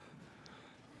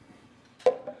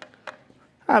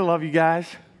I love you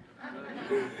guys.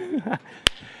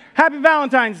 Happy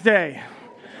Valentine's Day.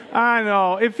 I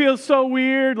know, it feels so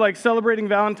weird, like celebrating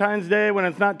Valentine's Day when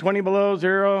it's not 20 below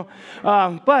zero,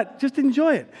 but just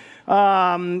enjoy it.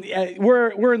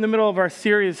 We're in the middle of our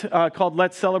series called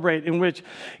Let's Celebrate, in which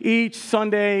each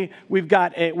Sunday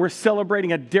we're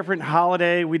celebrating a different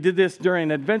holiday. We did this during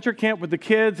adventure camp with the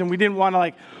kids, and we didn't want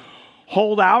to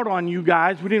hold out on you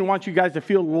guys. We didn't want you guys to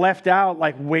feel left out,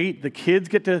 wait, the kids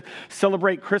get to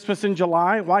celebrate Christmas in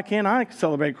July. Why can't I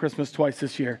celebrate Christmas twice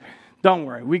this year? Don't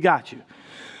worry, we got you.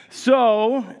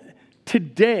 So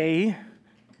today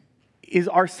is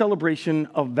our celebration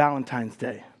of Valentine's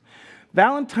Day.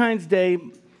 Valentine's Day,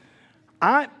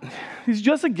 he's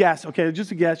just a guess, okay?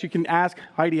 Just a guess. You can ask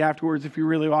Heidi afterwards if you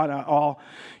really want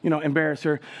to embarrass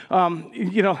her.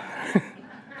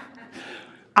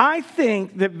 I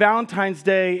think that Valentine's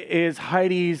Day is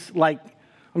Heidi's, I'm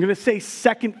going to say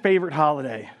second favorite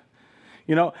holiday.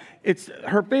 It's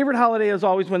her favorite holiday is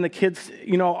always when the kids,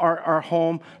 are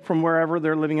home from wherever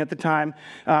they're living at the time.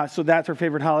 So that's her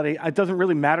favorite holiday. It doesn't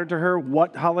really matter to her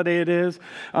what holiday it is,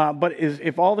 but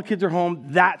if all the kids are home,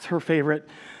 that's her favorite.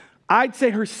 I'd say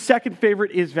her second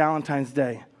favorite is Valentine's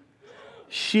Day.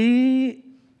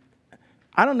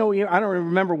 I don't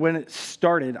remember when it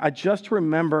started. I just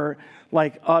remember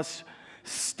us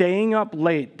staying up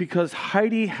late because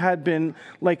Heidi had been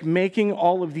making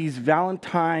all of these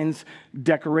Valentine's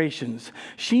decorations.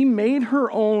 She made her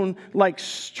own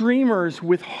streamers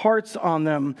with hearts on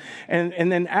them.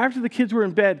 And then after the kids were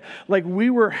in bed, we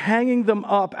were hanging them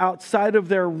up outside of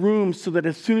their rooms so that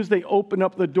as soon as they open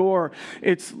up the door,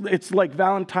 it's like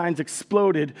Valentine's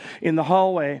exploded in the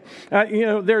hallway.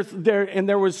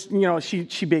 There was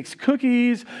she bakes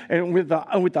cookies and with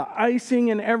the icing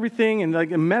and everything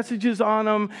and messages on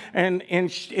them. And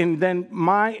then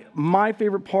my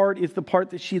favorite part is the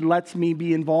part that she lets me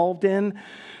be involved in,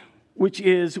 which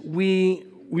is we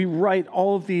write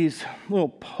all of these little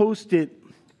Post-it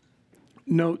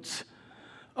notes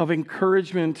of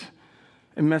encouragement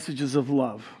and messages of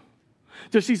love.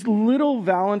 There's these little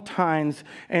Valentines,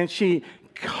 and she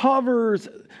covers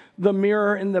the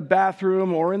mirror in the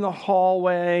bathroom or in the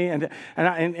hallway,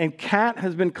 and Kat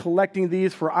has been collecting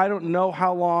these for I don't know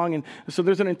how long, and so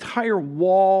there's an entire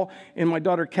wall in my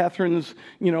daughter Catherine's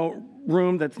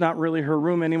room that's not really her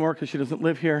room anymore because she doesn't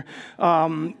live here.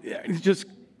 It's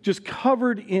just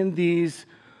covered in these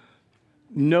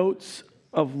notes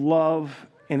of love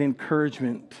and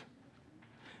encouragement.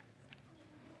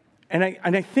 And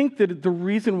I think that the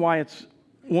reason why it's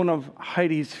one of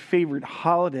Heidi's favorite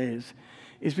holidays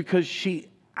is because she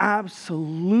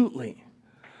absolutely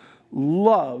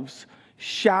loves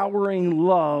showering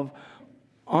love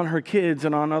on her kids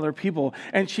and on other people.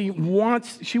 And she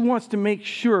wants to make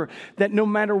sure that no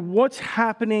matter what's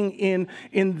happening in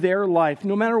their life,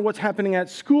 no matter what's happening at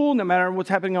school, no matter what's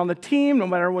happening on the team, no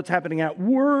matter what's happening at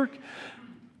work,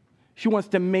 she wants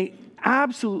to make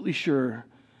absolutely sure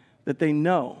that they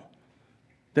know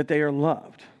that they are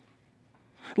loved.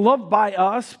 Loved by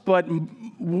us, but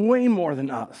way more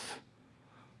than us.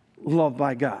 Loved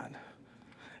by God.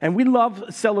 And we love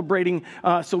celebrating,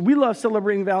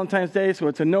 Valentine's Day, so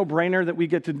it's a no-brainer that we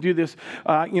get to do this,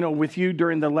 with you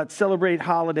during the Let's Celebrate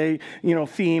holiday,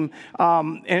 theme.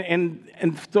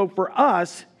 And so for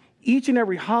us, each and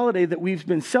every holiday that we've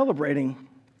been celebrating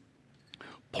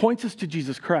points us to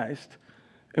Jesus Christ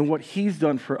and what He's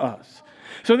done for us.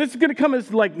 So this is going to come as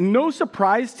no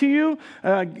surprise to you,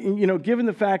 given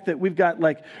the fact that we've got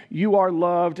you are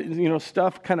loved,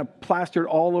 stuff kind of plastered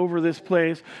all over this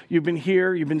place. You've been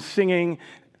here, you've been singing,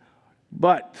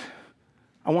 but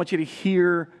I want you to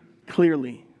hear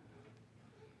clearly.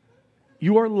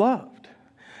 You are loved.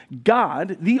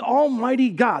 God, the Almighty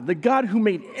God, the God who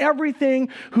made everything,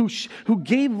 who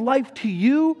gave life to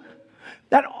you,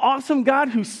 that awesome God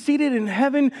who's seated in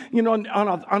heaven,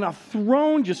 on a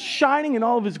throne, just shining in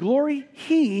all of His glory,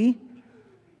 He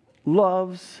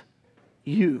loves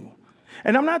you.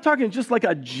 And I'm not talking just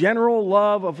a general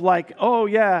love of oh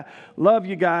yeah, love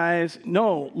you guys.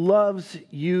 No, loves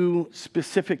you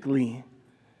specifically.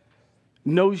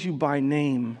 Knows you by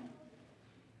name.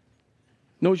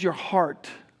 Knows your heart.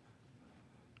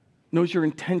 Knows your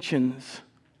intentions.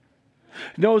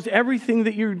 Knows everything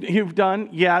that you've done,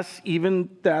 yes, even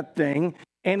that thing,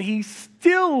 and He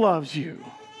still loves you.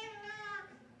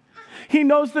 He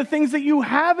knows the things that you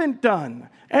haven't done,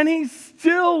 and He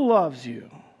still loves you.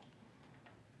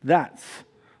 That's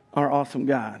our awesome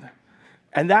God.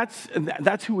 And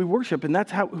that's who we worship, and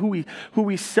that's who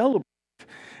we celebrate.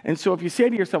 And so if you say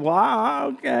to yourself, well,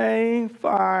 okay,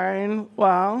 fine,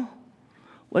 well,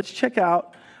 let's check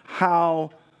out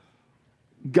how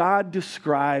God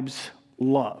describes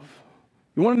love.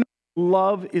 You want to know what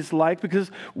love is like?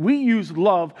 Because we use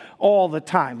love all the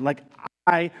time. Like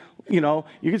you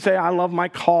can say, I love my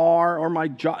car or my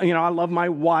job, I love my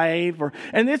wife.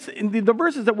 And the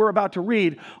verses that we're about to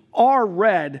read are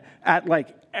read at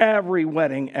like every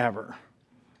wedding ever.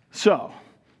 So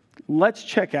let's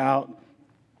check out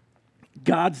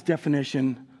God's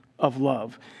definition of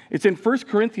love. It's in 1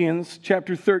 Corinthians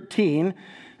chapter 13.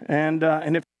 And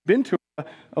if you've been to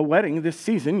a wedding this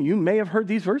season, you may have heard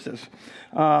these verses.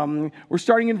 We're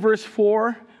starting in verse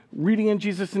 4, reading in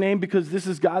Jesus' name because this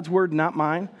is God's word, not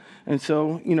mine. And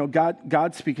so,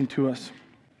 God's speaking to us.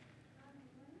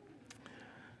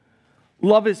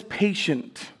 Love is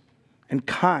patient and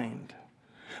kind.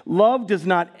 Love does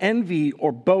not envy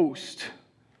or boast.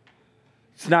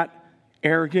 It's not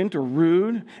arrogant or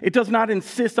rude. It does not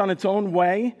insist on its own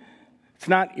way. It's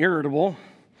not irritable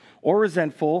or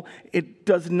resentful. It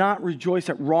does not rejoice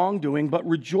at wrongdoing, but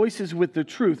rejoices with the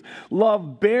truth.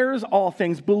 Love bears all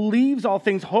things, believes all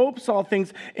things, hopes all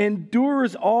things,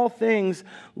 endures all things.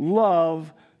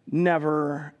 Love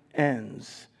never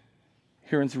ends.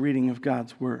 Here ends the reading of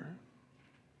God's word.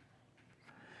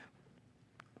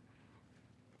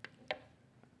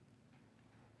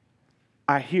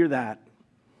 I hear that.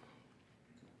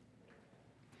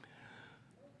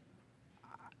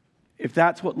 If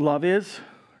that's what love is,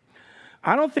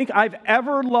 I don't think I've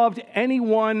ever loved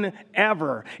anyone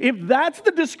ever. If that's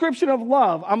the description of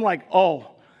love, I'm like,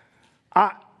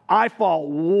 I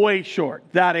fall way short.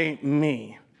 That ain't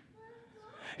me.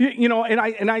 And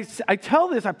I tell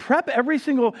this, I prep every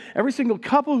single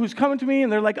couple who's coming to me,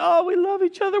 and they're like, oh, we love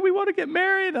each other, we want to get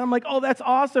married. And I'm like, oh, that's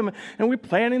awesome. And we're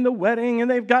planning the wedding, and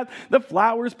they've got the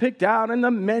flowers picked out, and the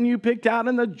menu picked out,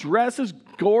 and the dress is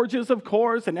gorgeous, of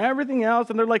course, and everything else.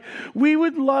 And they're like, we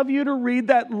would love you to read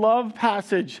that love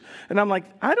passage. And I'm like,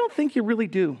 I don't think you really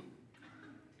do.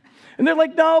 And they're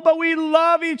like, no, but we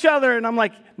love each other. And I'm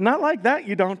like, not like that,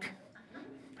 you don't.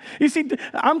 You see,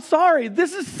 I'm sorry,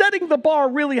 this is setting the bar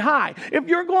really high. If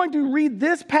you're going to read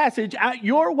this passage at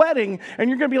your wedding and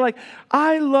you're going to be like,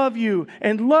 I love you,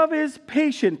 and love is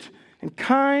patient and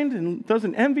kind and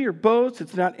doesn't envy or boast,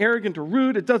 it's not arrogant or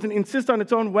rude, it doesn't insist on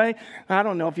its own way, I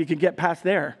don't know if you could get past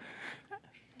there.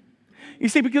 You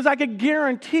see, because I could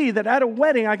guarantee that at a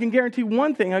wedding, I can guarantee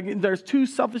one thing. There's two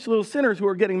selfish little sinners who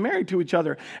are getting married to each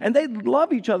other. And they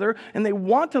love each other, and they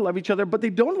want to love each other, but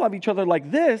they don't love each other like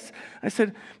this. I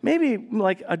said, maybe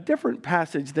like a different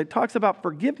passage that talks about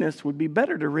forgiveness would be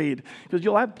better to read, because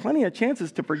you'll have plenty of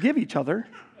chances to forgive each other.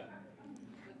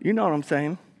 You know what I'm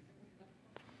saying?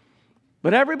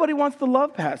 But everybody wants the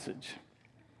love passage.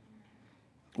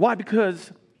 Why?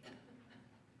 Because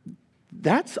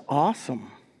that's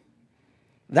awesome.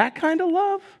 That kind of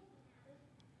love,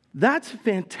 that's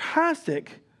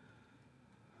fantastic.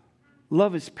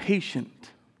 Love is patient.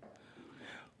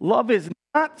 Love is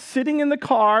not sitting in the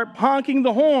car honking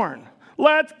the horn.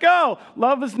 Let's go.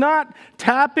 Love is not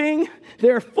tapping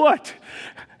their foot,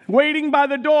 waiting by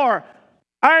the door.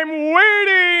 I'm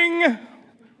waiting.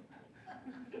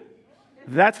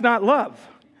 That's not love.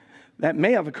 That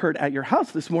may have occurred at your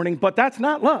house this morning, but that's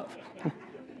not love.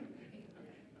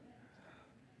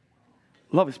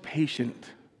 Love is patient.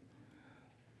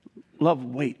 Love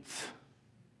waits.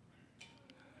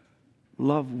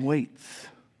 Love waits.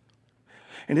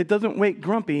 And it doesn't wait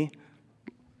grumpy.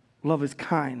 Love is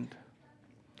kind.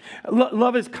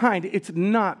 Love is kind. It's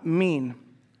not mean.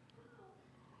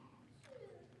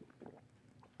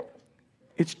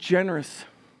 It's generous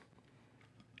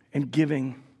and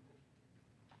giving.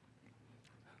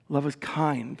 Love is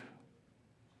kind.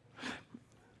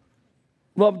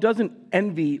 Love doesn't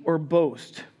envy or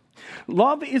boast.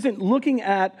 Love isn't looking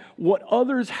at what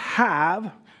others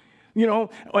have,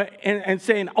 and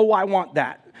saying, oh, I want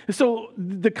that. So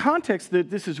the context that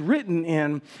this is written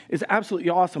in is absolutely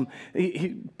awesome.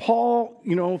 Paul,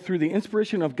 through the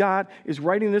inspiration of God, is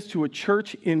writing this to a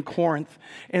church in Corinth.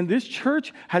 And this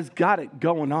church has got it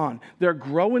going on. They're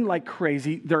growing like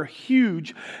crazy. They're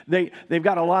huge. They've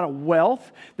got a lot of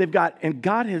wealth. And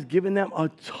God has given them a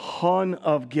ton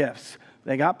of gifts.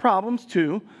 They got problems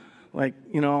too. I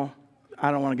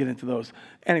don't want to get into those.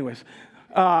 Anyways,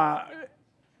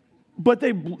 but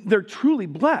they're truly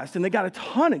blessed, and they got a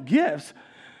ton of gifts.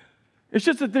 It's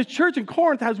just that this church in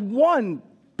Corinth has one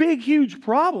big, huge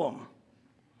problem.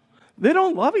 They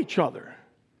don't love each other.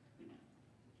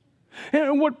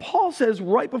 And what Paul says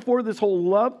right before this whole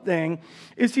love thing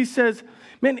is he says,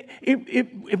 man,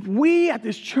 if we at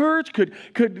this church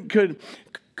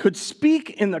could speak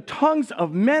in the tongues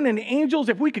of men and angels,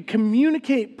 if we could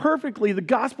communicate perfectly the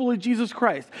gospel of Jesus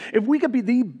Christ, if we could be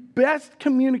the best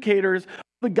communicators of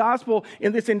the gospel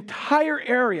in this entire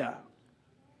area,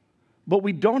 but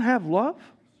we don't have love?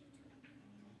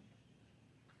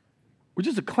 We're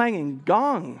just a clanging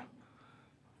gong,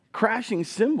 crashing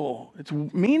cymbal. It's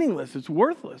meaningless. It's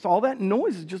worthless. All that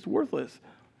noise is just worthless.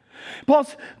 Paul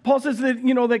says that,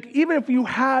 like even if you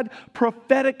had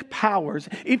prophetic powers,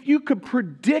 if you could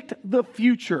predict the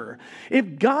future,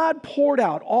 if God poured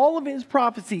out all of his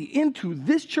prophecy into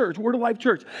this church, Word of Life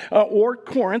Church, or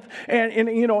Corinth,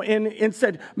 and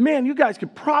said, man, you guys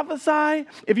could prophesy,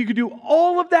 if you could do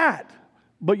all of that,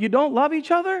 but you don't love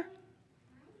each other,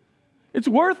 it's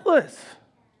worthless.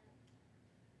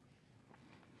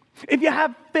 If you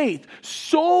have faith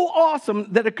so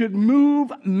awesome that it could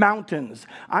move mountains.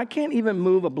 I can't even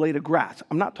move a blade of grass.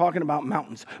 I'm not talking about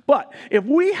mountains. But if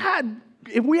we had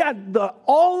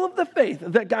all of the faith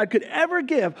that God could ever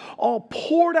give, all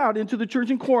poured out into the church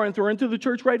in Corinth or into the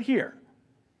church right here,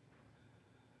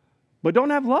 but don't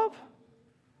have love,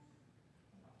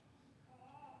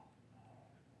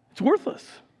 it's worthless.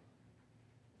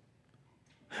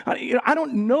 I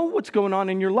don't know what's going on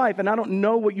in your life, and I don't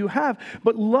know what you have,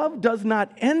 but love does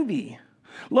not envy.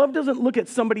 Love doesn't look at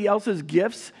somebody else's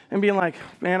gifts and be like,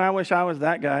 man, I wish I was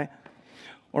that guy.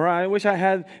 Or I wish I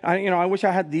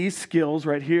had these skills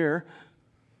right here.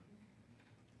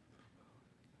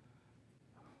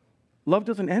 Love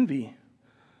doesn't envy.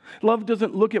 Love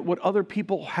doesn't look at what other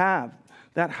people have.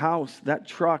 That house, that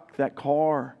truck, that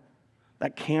car,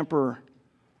 that camper,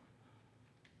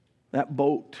 that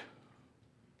boat.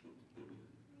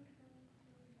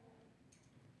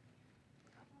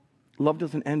 Love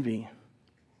doesn't envy.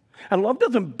 And love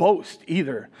doesn't boast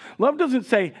either. Love doesn't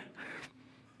say,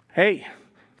 hey,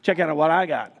 check out what I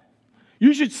got.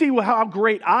 You should see how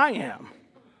great I am.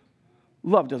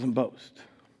 Love doesn't boast.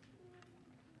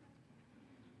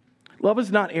 Love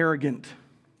is not arrogant.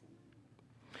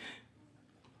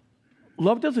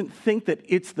 Love doesn't think that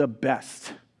it's the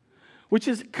best, which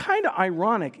is kind of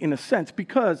ironic in a sense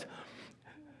because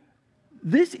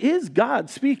this is God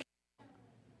speaking.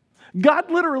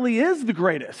 God literally is the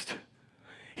greatest.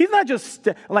 He's not just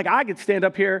like I could stand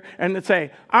up here and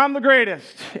say, I'm the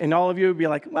greatest. And all of you would be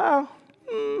like, well,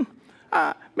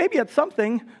 maybe at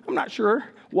something. I'm not sure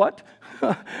what.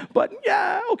 But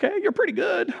yeah, okay, you're pretty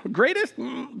good. Greatest?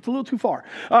 It's a little too far.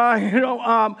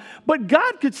 But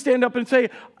God could stand up and say,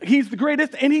 he's the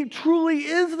greatest, and he truly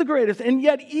is the greatest. And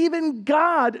yet even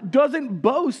God doesn't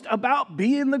boast about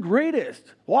being the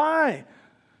greatest. Why?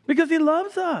 Because he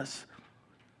loves us.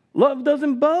 Love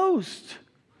doesn't boast.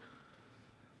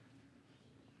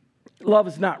 Love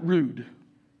is not rude.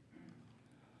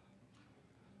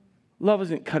 Love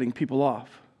isn't cutting people off.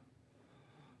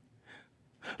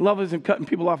 Love isn't cutting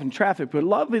people off in traffic, but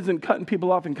love isn't cutting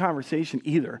people off in conversation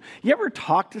either. You ever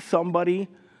talk to somebody,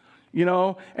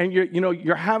 and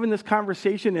you're having this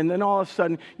conversation, and then all of a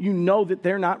sudden you know that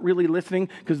they're not really listening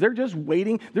because they're just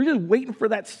waiting. They're just waiting for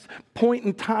that point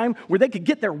in time where they could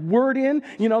get their word in.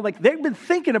 Like they've been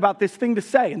thinking about this thing to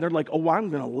say, and they're like, "Oh,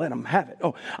 I'm going to let them have it.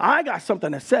 Oh, I got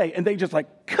something to say," and they just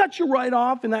like cut you right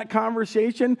off in that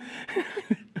conversation.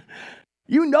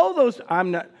 Those.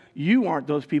 I'm not. You aren't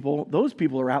those people. Those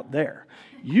people are out there.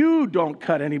 You don't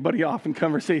cut anybody off in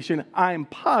conversation. I'm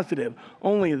positive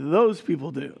only those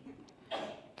people do.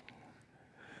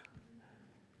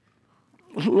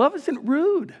 Love isn't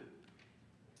rude.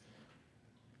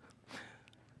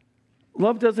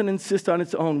 Love doesn't insist on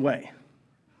its own way.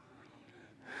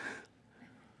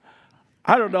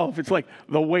 I don't know if it's like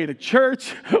the way to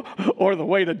church or the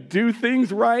way to do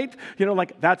things right.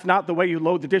 Like that's not the way you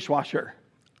load the dishwasher.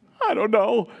 I don't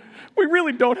know. We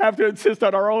really don't have to insist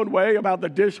on our own way about the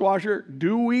dishwasher,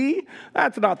 do we?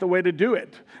 That's not the way to do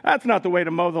it. That's not the way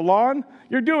to mow the lawn.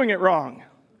 You're doing it wrong.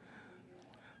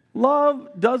 Love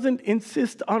doesn't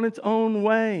insist on its own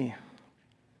way.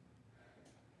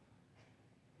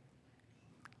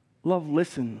 Love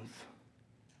listens.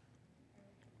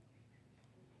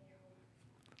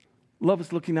 Love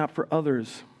is looking out for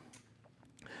others.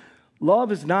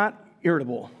 Love is not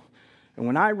irritable. And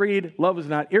when I read love is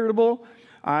not irritable,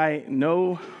 I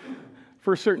know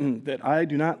for certain that I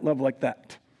do not love like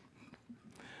that.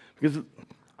 Because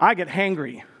I get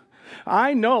hangry.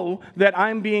 I know that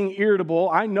I'm being irritable.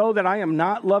 I know that I am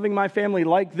not loving my family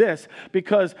like this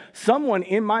because someone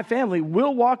in my family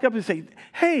will walk up and say,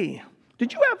 hey,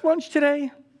 did you have lunch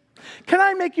today? Can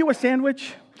I make you a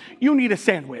sandwich? You need a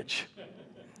sandwich.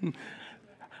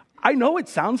 I know it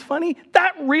sounds funny.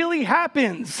 That really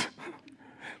happens.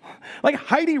 Like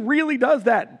Heidi really does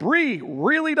that. Bree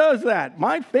really does that.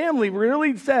 My family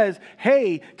really says,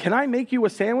 hey, can I make you a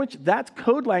sandwich? That's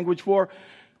code language for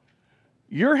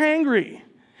you're hangry.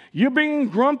 You're being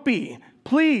grumpy.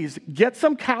 Please get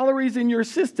some calories in your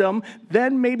system,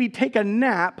 then maybe take a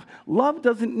nap. Love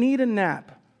doesn't need a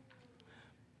nap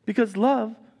because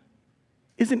love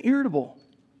isn't irritable.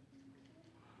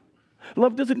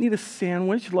 Love doesn't need a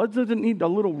sandwich. Love doesn't need a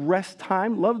little rest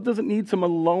time. Love doesn't need some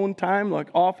alone time, like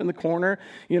off in the corner,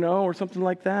 or something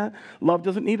like that. Love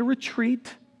doesn't need a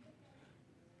retreat.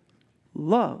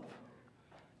 Love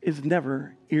is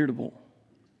never irritable.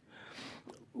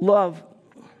 Love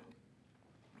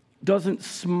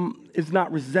is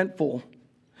not resentful.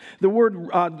 The word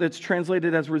that's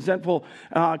translated as resentful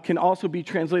can also be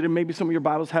translated, maybe some of your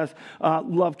Bibles has,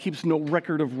 love keeps no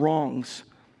record of wrongs,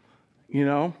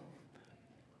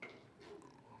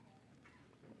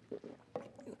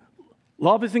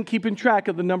 Love isn't keeping track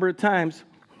of the number of times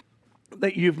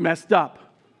that you've messed up.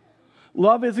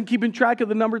 Love isn't keeping track of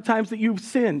the number of times that you've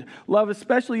sinned. Love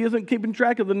especially isn't keeping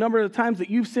track of the number of times that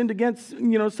you've sinned against,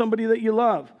 somebody that you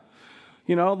love.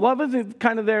 Love isn't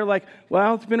kind of there like,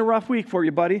 well, it's been a rough week for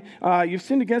you, buddy. You've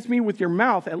sinned against me with your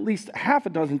mouth at least half a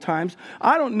dozen times.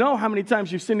 I don't know how many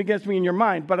times you've sinned against me in your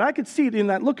mind, but I could see it in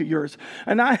that look of yours.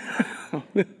 And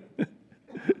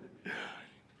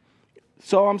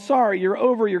So I'm sorry, you're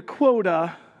over your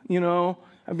quota,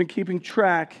 I've been keeping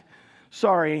track.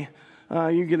 Sorry,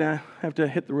 you're going to have to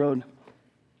hit the road.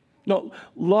 No,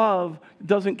 love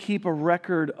doesn't keep a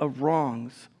record of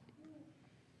wrongs.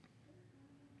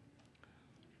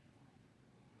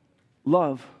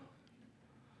 Love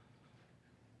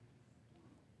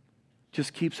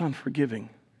just keeps on forgiving.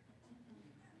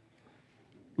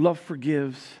 Love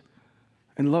forgives,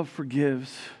 and love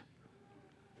forgives.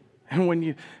 And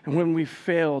when we've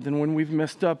failed, and when we've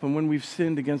messed up, and when we've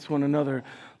sinned against one another,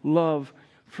 love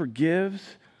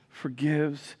forgives,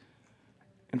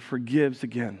 and forgives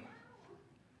again.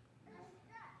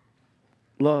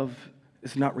 Love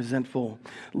is not resentful.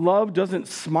 Love doesn't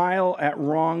smile at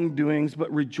wrongdoings,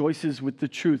 but rejoices with the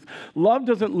truth. Love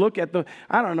doesn't look at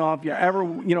I don't know if you're ever,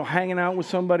 hanging out with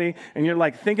somebody and you're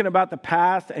like thinking about the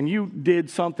past and you did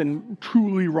something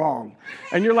truly wrong.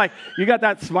 And you're like, you got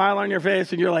that smile on your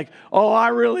face and you're like, oh, I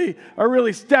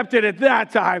really stepped it at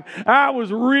that time. That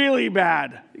was really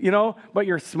bad, but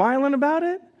you're smiling about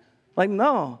it? Like,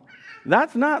 no,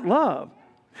 that's not love.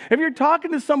 If you're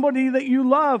talking to somebody that you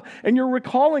love and you're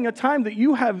recalling a time that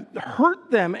you have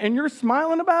hurt them and you're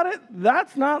smiling about it,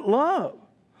 that's not love.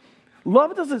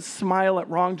 Love doesn't smile at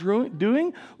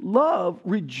wrongdoing. Love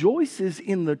rejoices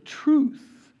in the truth.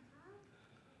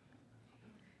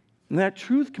 And that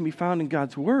truth can be found in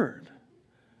God's Word.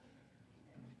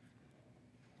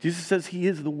 Jesus says He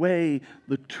is the way,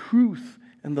 the truth,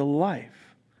 and the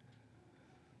life.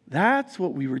 That's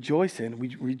what we rejoice in.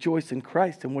 We rejoice in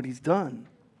Christ and what He's done.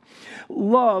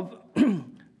 Love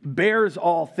bears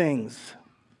all things.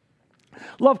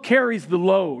 Love carries the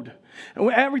load. And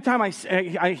every time I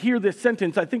hear this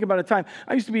sentence, I think about a time.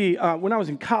 I used to be, when I was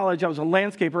in college, I was a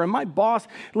landscaper, and my boss,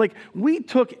 we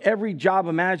took every job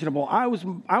imaginable. I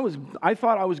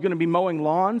thought I was going to be mowing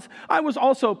lawns. I was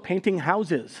also painting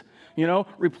houses,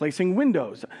 replacing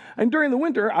windows. And during the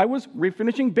winter, I was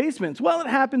refinishing basements. Well, it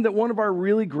happened that one of our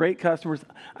really great customers,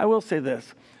 I will say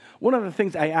this, one of the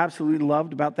things I absolutely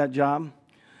loved about that job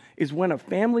is when a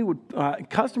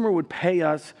customer would pay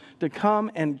us to come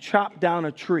and chop down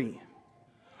a tree.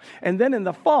 And then in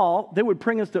the fall, they would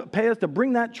pay us to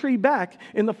bring that tree back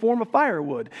in the form of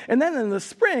firewood. And then in the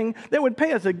spring, they would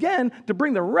pay us again to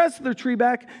bring the rest of the tree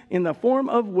back in the form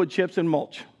of wood chips and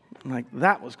mulch.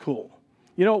 That was cool.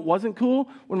 It wasn't cool?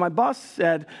 When my boss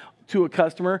said to a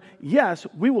customer, yes,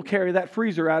 we will carry that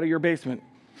freezer out of your basement.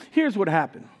 Here's what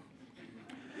happened.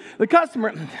 The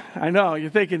customer, I know, you're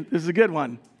thinking, this is a good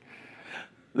one.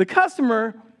 The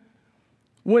customer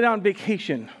went on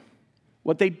vacation.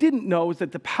 What they didn't know is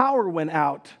that the power went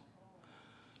out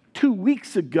 2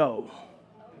 weeks ago.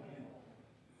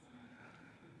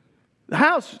 The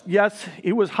house, yes,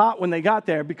 it was hot when they got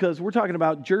there because we're talking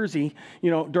about Jersey,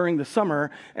 during the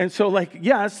summer. And so,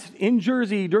 yes, in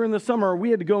Jersey during the summer, we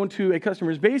had to go into a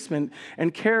customer's basement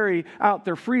and carry out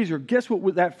their freezer. Guess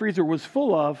what that freezer was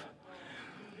full of?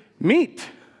 Meat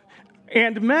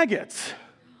and maggots.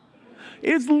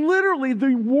 It's literally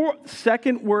the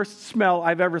second worst smell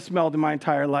I've ever smelled in my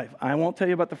entire life. I won't tell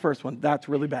you about the first one. That's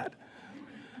really bad.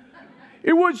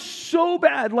 It was so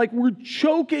bad, we're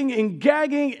choking and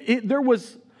gagging. There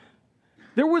was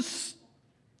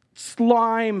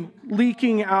slime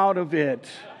leaking out of it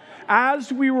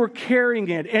as we were carrying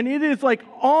it, and it is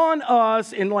on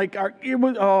us, and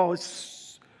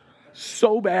it's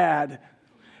so bad.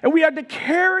 And we had to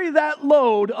carry that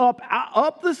load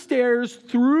up the stairs,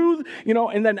 through,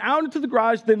 and then out into the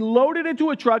garage, then load it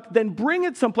into a truck, then bring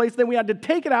it someplace, then we had to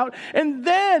take it out, and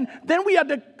then we had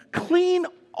to clean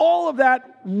all of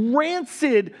that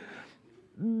rancid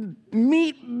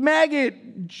meat,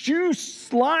 maggot, juice,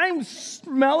 slime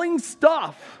smelling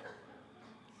stuff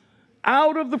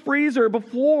out of the freezer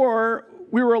before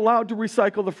we were allowed to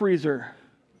recycle the freezer.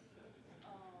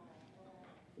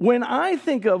 When I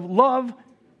think of love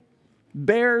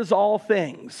bears all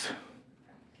things,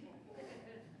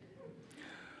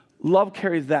 love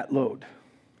carries that load.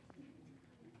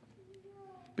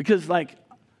 Because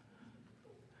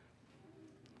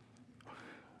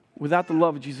without the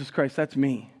love of Jesus Christ, that's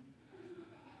me.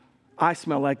 I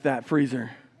smell like that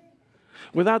freezer.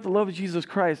 Without the love of Jesus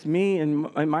Christ, me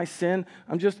and my sin,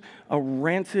 I'm just a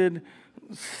rancid,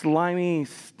 slimy,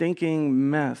 stinking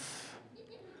mess.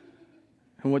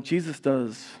 And what Jesus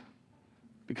does,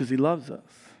 because he loves us,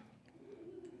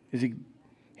 is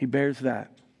he bears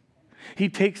that. He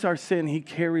takes our sin, he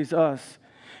carries us,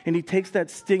 and he takes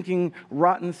that stinking,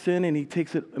 rotten sin, and he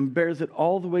takes it and bears it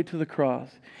all the way to the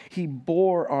cross. He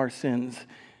bore our sins.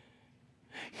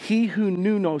 He who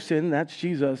knew no sin, that's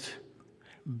Jesus,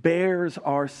 bears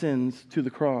our sins to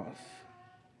the cross.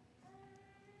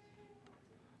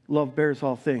 Love bears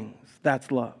all things.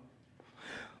 That's love.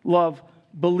 Love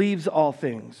believes all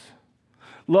things.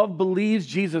 Love believes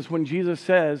Jesus when Jesus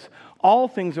says all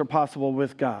things are possible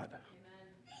with God.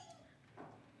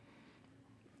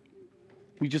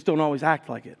 We just don't always act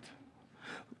like it.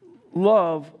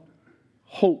 Love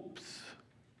hopes.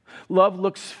 Love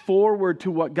looks forward to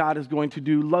what God is going to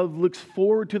do. Love looks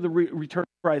forward to the return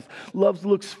of Christ. Love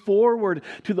looks forward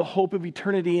to the hope of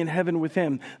eternity in heaven with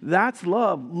him. That's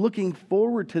love, looking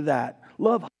forward to that.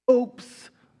 Love hopes.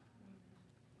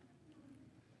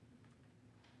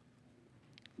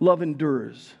 Love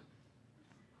endures.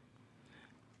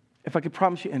 If I could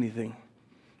promise you anything,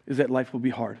 is that life will be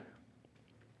hard.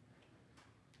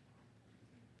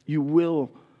 You will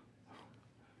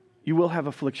have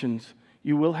afflictions.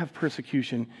 You will have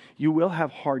persecution. You will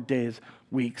have hard days,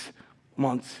 weeks,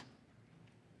 months.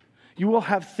 You will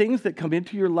have things that come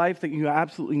into your life that you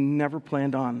absolutely never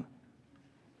planned on.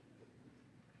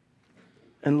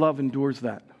 And love endures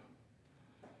that.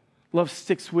 Love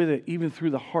sticks with it even through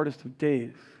the hardest of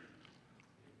days.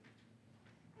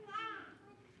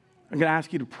 I'm going to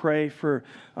ask you to pray for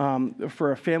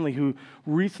a family who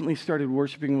recently started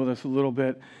worshiping with us a little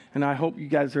bit, and I hope you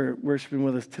guys are worshiping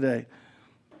with us today.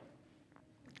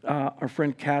 Our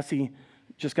friend Cassie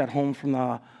just got home from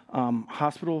the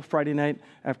hospital Friday night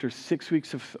after 6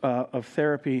 weeks of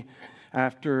therapy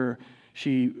after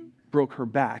she broke her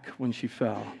back when she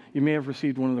fell. You may have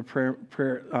received one of the prayer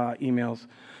emails.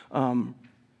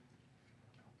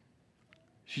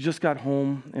 She just got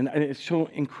home, and it's so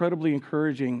incredibly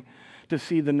encouraging to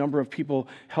see the number of people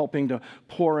helping to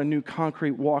pour a new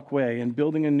concrete walkway and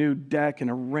building a new deck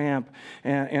and a ramp,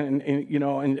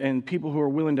 and people who are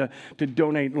willing to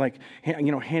donate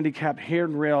handicapped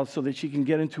handrails so that she can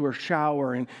get into her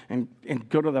shower and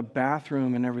go to the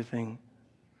bathroom and everything.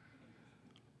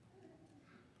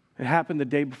 It happened the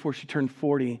day before she turned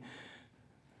 40,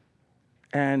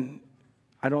 and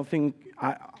I don't think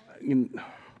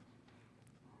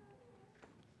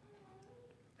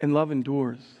and love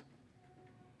endures.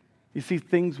 You see,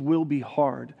 things will be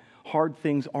hard. Hard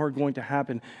things are going to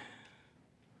happen.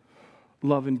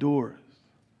 Love endures.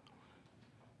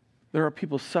 There are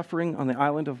people suffering on the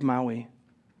island of Maui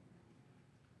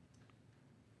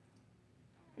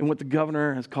in what the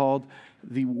governor has called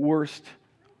the worst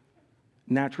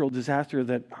natural disaster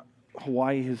that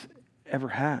Hawaii has ever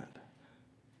had.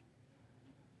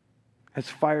 As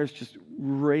fires just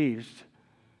raged.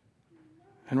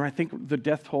 And I think the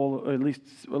death toll, at least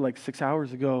 6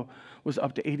 hours ago, was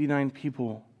up to 89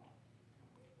 people.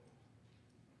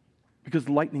 Because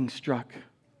lightning struck.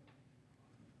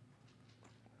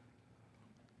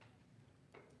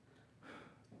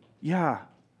 Yeah,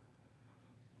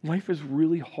 life is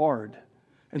really hard.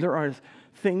 And there are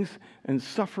things and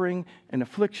suffering and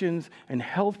afflictions and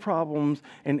health problems,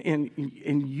 and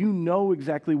you know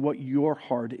exactly what your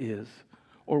heart is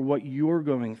or what you're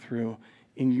going through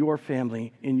in your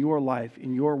family, in your life,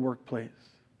 in your workplace.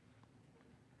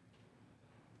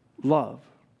 Love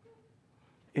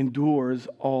endures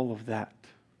all of that.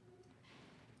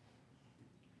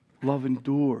 Love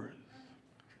endures.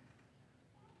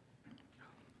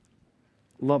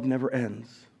 Love never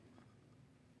ends.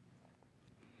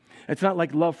 It's not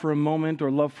like love for a moment or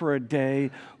love for a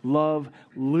day. Love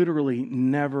literally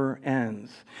never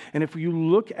ends. And if you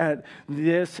look at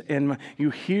this and you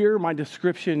hear my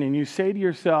description and you say to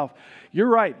yourself, you're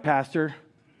right, Pastor,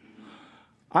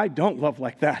 I don't love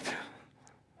like that.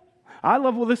 I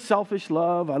love with a selfish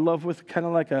love. I love with kind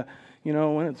of like a,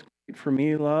 when it's great for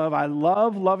me love. I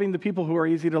love loving the people who are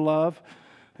easy to love.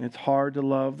 And it's hard to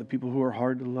love the people who are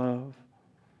hard to love.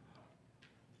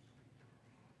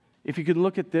 If you could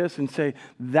look at this and say,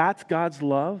 that's God's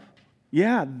love.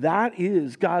 Yeah, that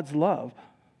is God's love.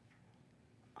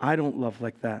 I don't love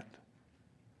like that.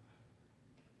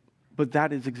 But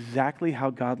that is exactly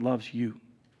how God loves you.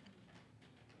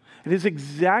 It is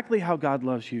exactly how God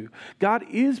loves you. God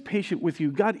is patient with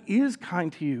you. God is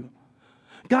kind to you.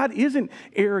 God isn't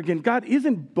arrogant. God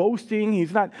isn't boasting.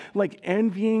 He's not like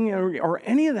envying or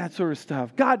any of that sort of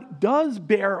stuff. God does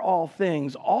bear all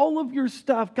things. All of your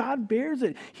stuff, God bears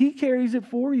it. He carries it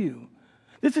for you.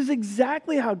 This is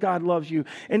exactly how God loves you.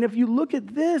 And if you look at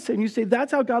this and you say,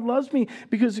 that's how God loves me,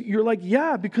 because you're like,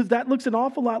 yeah, because that looks an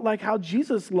awful lot like how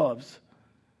Jesus loves.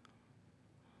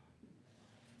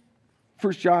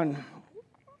 1 John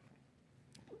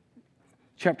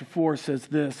chapter 4 says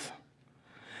this,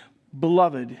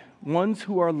 beloved, ones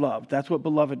who are loved. That's what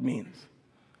beloved means.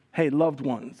 Hey, loved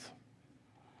ones.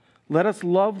 Let us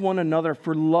love one another,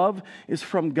 for love is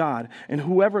from God. And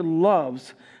whoever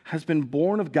loves has been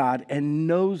born of God and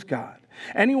knows God.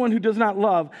 Anyone who does not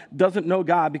love doesn't know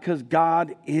God, because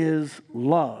God is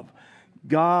love.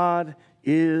 God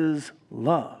is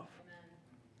love.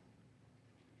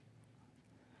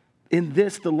 In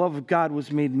this, the love of God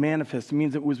was made manifest. It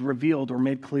means it was revealed or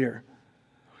made clear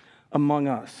among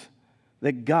us,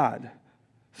 that God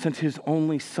sent his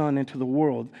only Son into the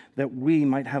world that we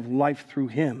might have life through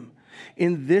him.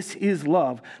 In this is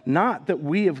love, not that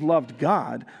we have loved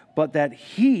God, but that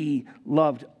he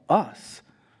loved us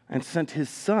and sent his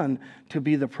Son to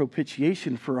be the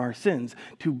propitiation for our sins,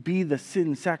 to be the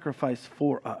sin sacrifice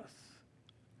for us.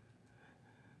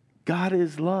 God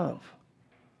is love.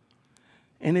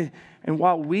 And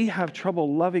while we have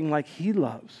trouble loving like he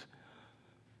loves,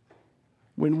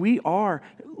 when we are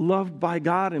loved by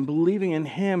God and believing in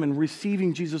him and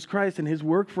receiving Jesus Christ and his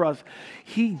work for us,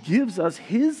 he gives us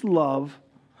his love.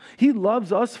 He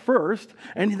loves us first,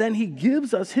 and then he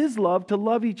gives us his love to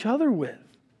love each other with.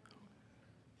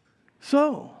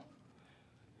 So,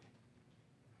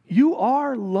 you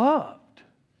are loved.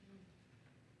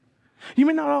 You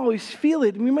may not always feel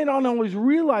it, you may not always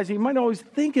realize it, you might not always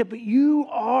think it, but you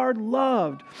are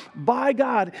loved by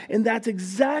God, and that's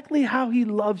exactly how he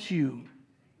loves you.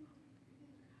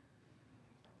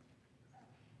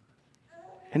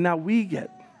 And now we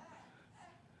get,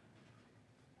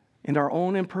 in our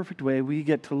own imperfect way, we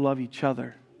get to love each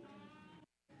other.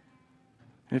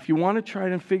 And if you want to try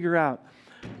and figure out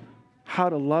how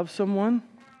to love someone,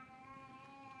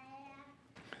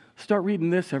 start reading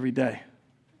this every day.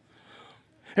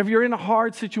 If you're in a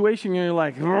hard situation, you're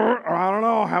like, I don't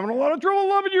know, having a lot of trouble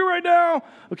loving you right now.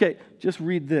 Okay, just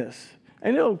read this.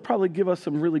 And it'll probably give us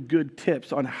some really good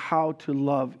tips on how to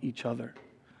love each other.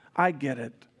 I get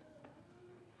it.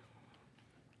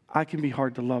 I can be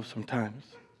hard to love sometimes.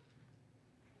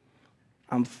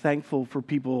 I'm thankful for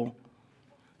people.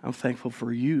 I'm thankful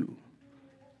for you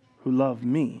who love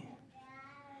me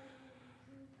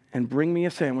and bring me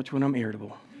a sandwich when I'm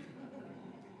irritable.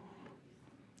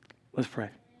 Let's pray.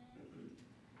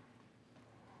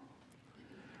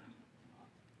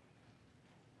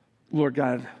 Lord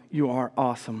God, you are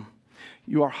awesome.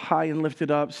 You are high and lifted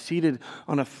up, seated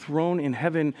on a throne in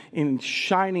heaven, in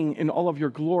shining in all of your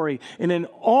glory. And in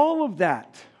all of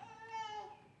that,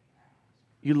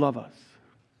 you love us.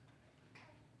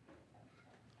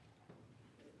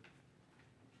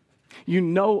 You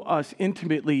know us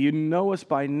intimately. You know us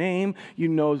by name. You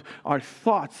know our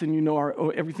thoughts, and you know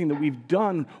everything that we've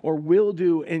done or will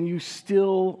do, and you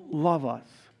still love us.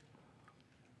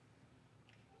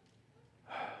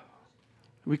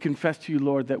 We confess to you,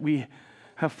 Lord, that we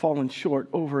have fallen short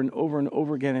over and over and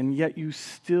over again, and yet you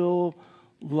still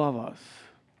love us.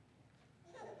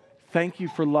 Thank you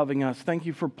for loving us. Thank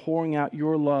you for pouring out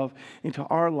your love into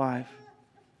our life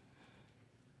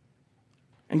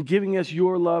and giving us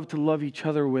your love to love each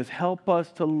other with. Help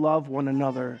us to love one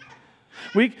another.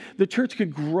 The church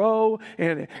could grow,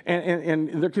 and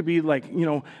there could be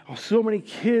so many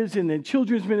kids in the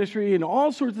children's ministry, and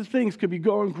all sorts of things could be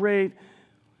going great.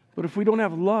 But if we don't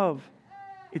have love,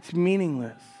 it's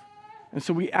meaningless. And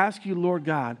so we ask you, Lord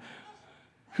God,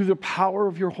 through the power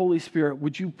of your Holy Spirit,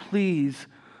 would you please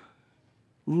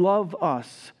love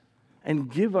us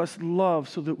and give us love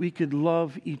so that we could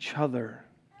love each other.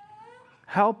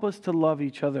 Help us to love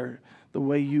each other the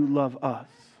way you love us.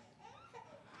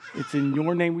 It's in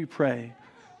your name we pray,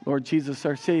 Lord Jesus,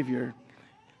 our Savior.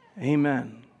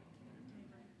 Amen.